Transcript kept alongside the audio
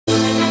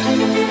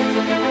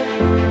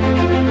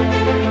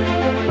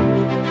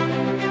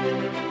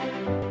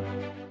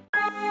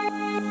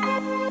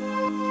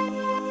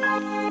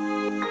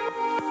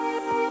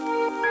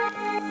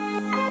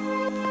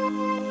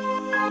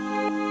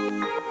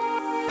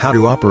How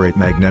to operate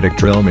magnetic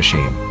drill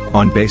machine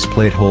on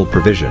baseplate hole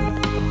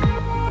provision.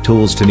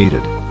 Tools to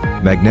needed: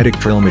 magnetic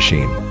drill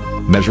machine,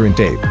 measuring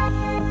tape,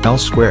 L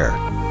square,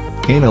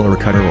 annular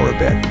cutter or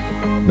bit.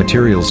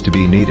 Materials to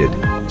be needed: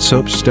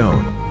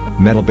 soapstone,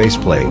 metal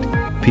baseplate,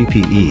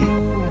 PPE.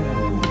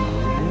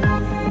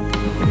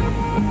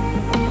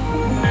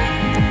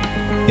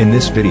 In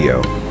this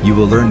video, you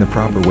will learn the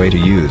proper way to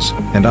use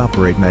and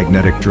operate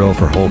magnetic drill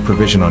for hole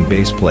provision on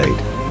baseplate.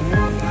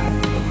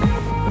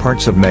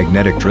 Parts of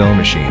magnetic drill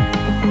machine.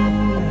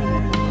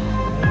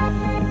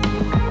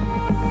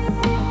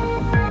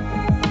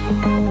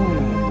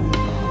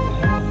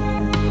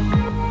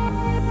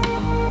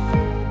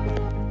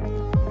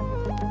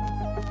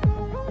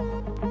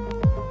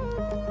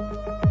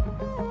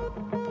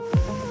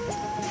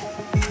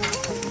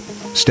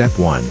 Step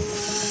 1.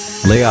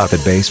 Lay out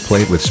the base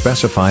plate with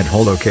specified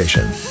hole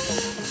location.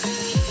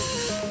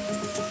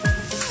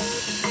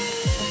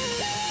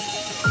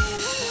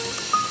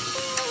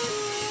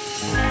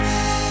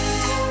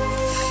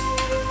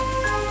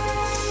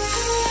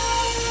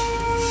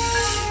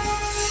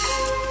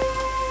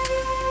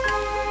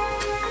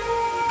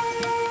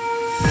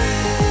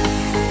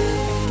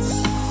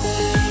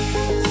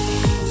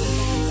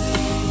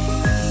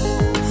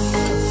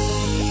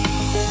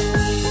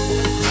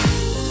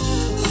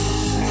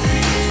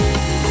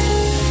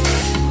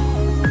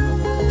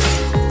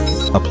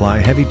 Apply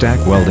heavy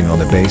tack welding on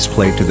the base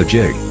plate to the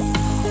jig.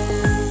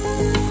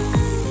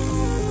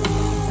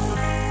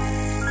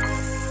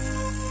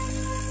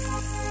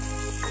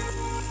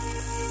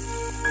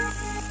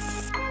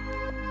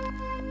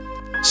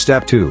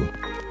 Step 2.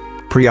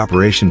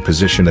 Pre-operation: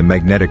 position the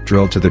magnetic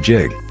drill to the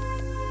jig.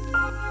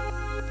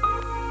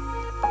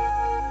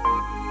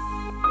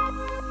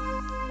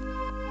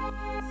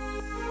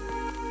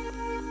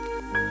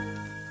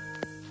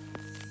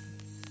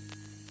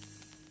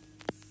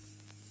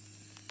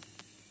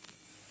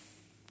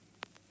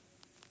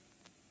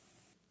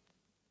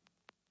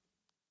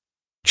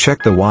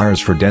 Check the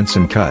wires for dents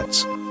and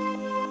cuts.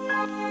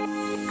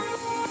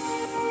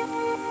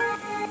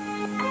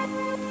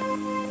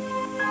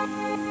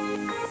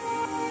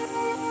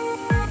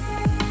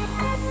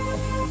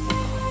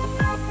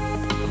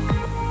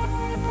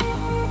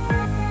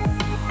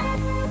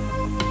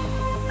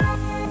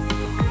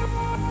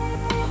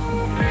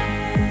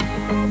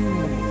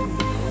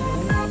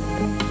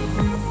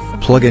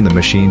 Plug in the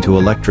machine to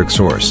electric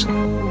source.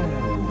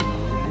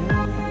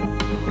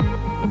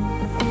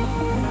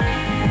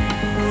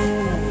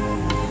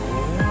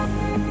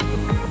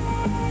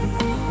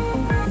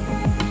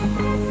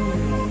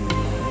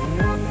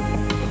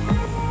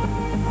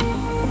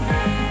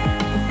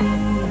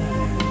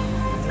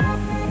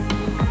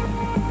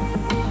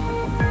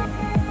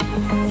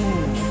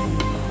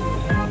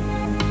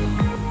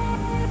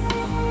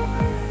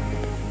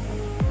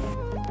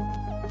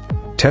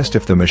 Test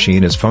if the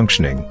machine is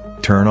functioning.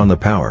 Turn on the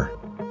power.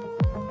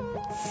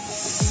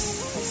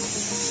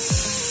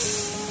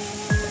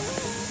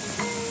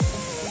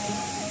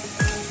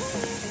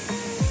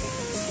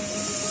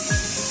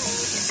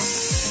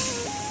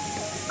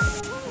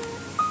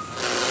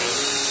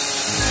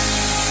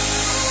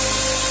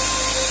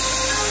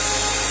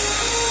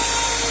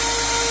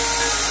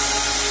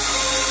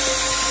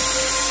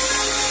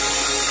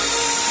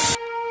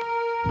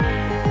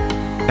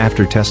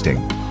 After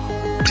testing,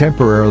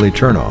 temporarily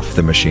turn off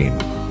the machine.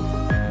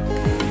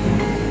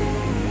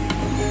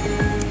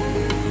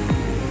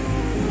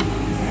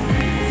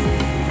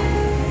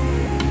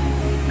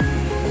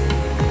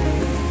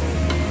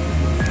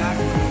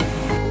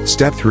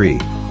 Step 3.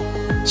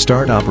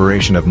 Start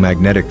operation of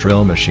magnetic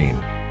drill machine.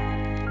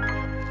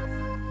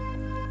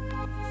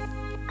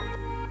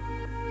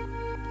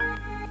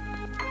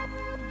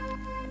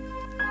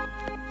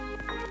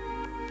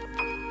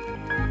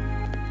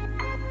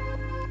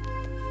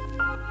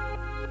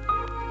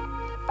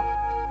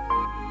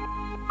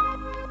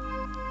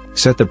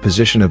 Set the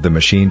position of the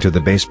machine to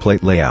the base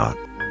plate layout.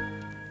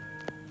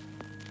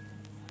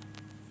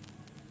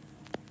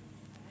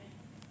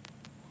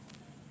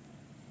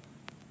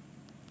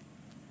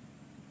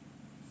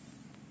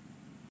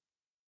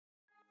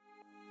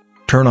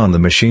 Turn on the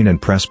machine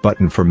and press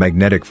button for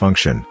magnetic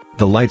function.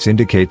 The lights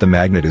indicate the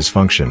magnet is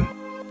function.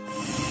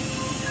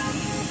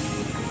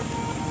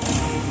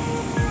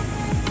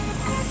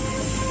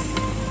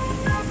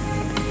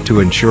 To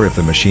ensure if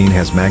the machine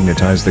has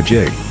magnetized the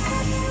jig,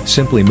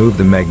 simply move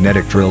the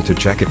magnetic drill to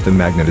check if the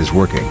magnet is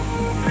working.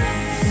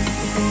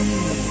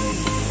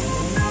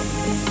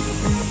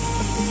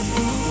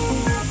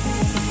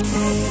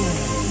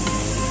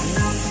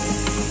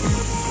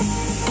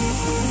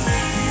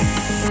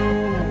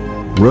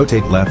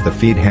 Rotate left the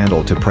feed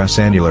handle to press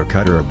annular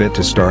cutter a bit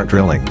to start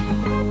drilling.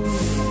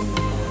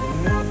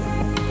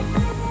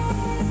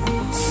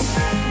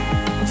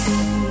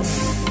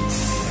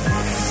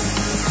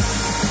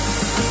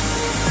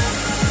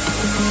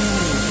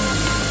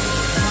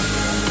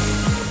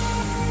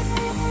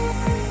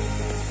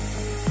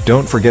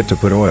 Don't forget to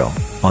put oil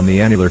on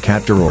the annular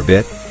cutter or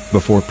bit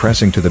before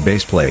pressing to the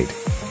base plate.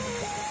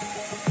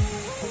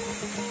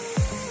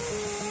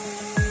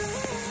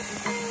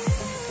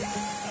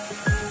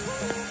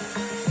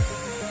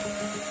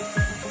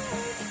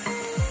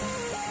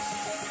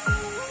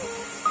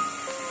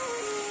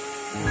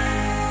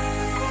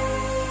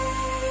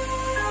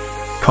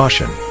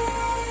 Caution!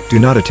 Do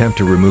not attempt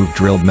to remove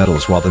drilled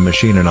metals while the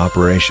machine in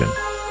operation.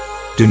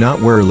 Do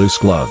not wear loose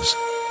gloves.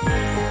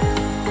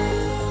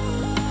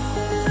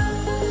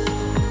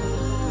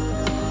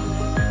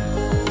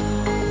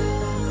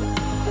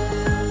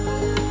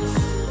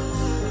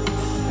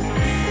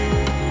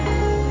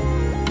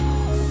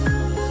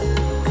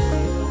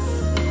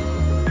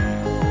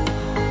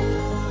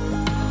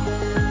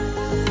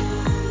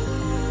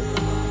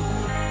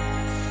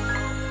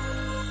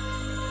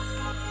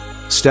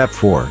 Step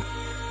 4.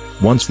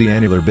 Once the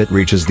annular bit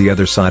reaches the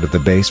other side of the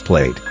base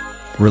plate,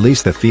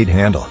 release the feed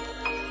handle.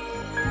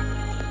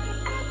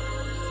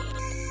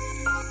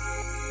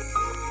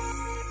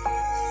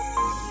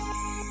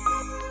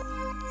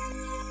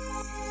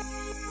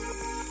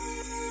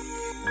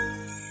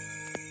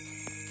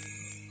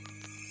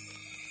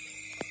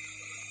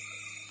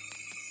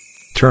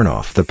 Turn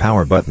off the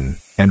power button,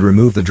 and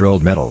remove the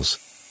drilled metals.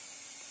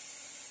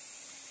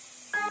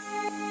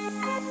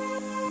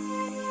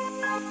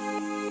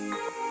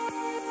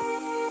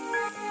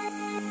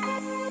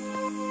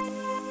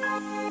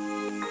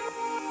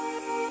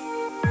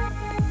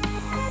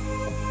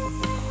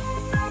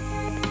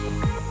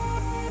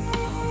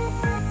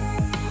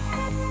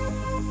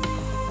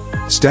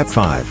 Step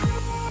 5.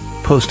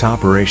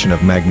 Post-operation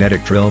of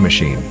magnetic drill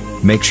machine.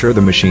 Make sure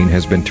the machine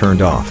has been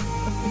turned off.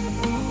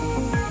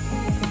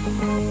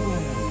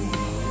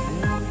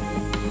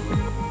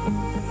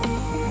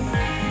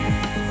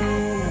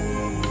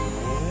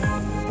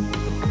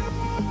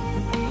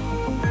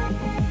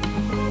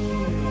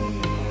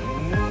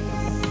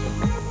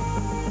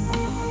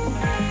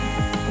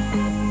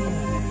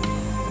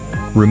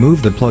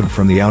 Remove the plug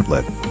from the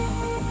outlet.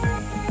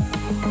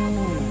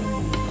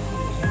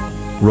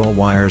 Roll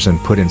wires and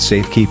put in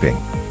safekeeping.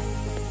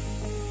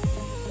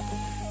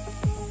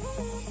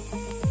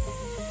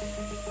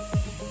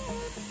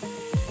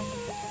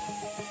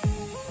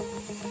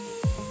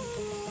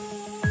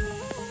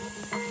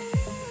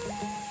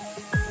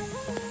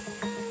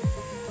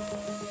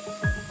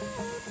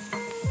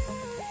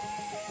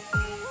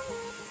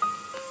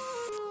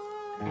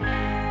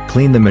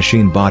 Clean the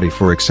machine body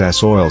for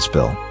excess oil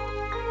spill.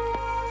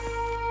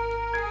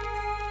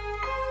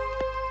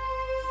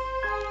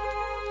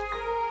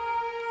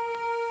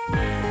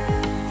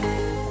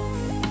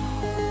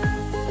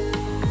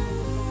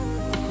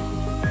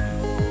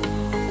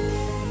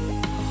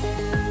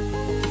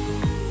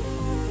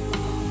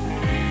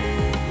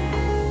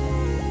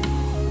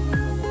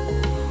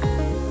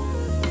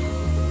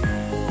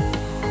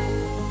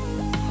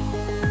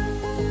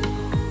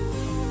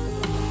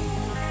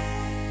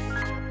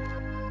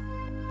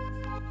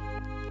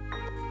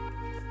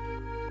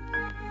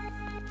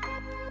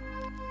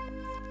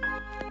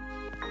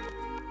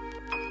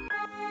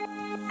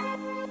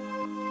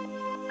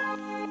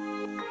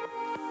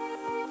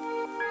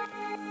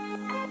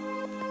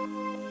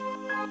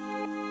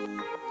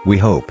 We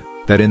hope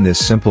that in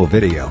this simple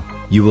video,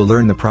 you will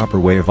learn the proper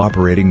way of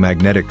operating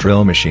magnetic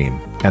drill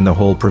machine, and the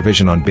whole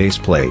provision on base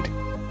plate.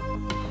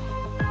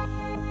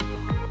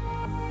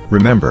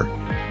 Remember,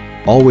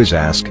 always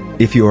ask,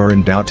 if you are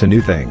in doubt to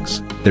new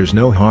things, there's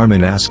no harm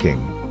in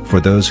asking, for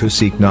those who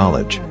seek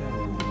knowledge.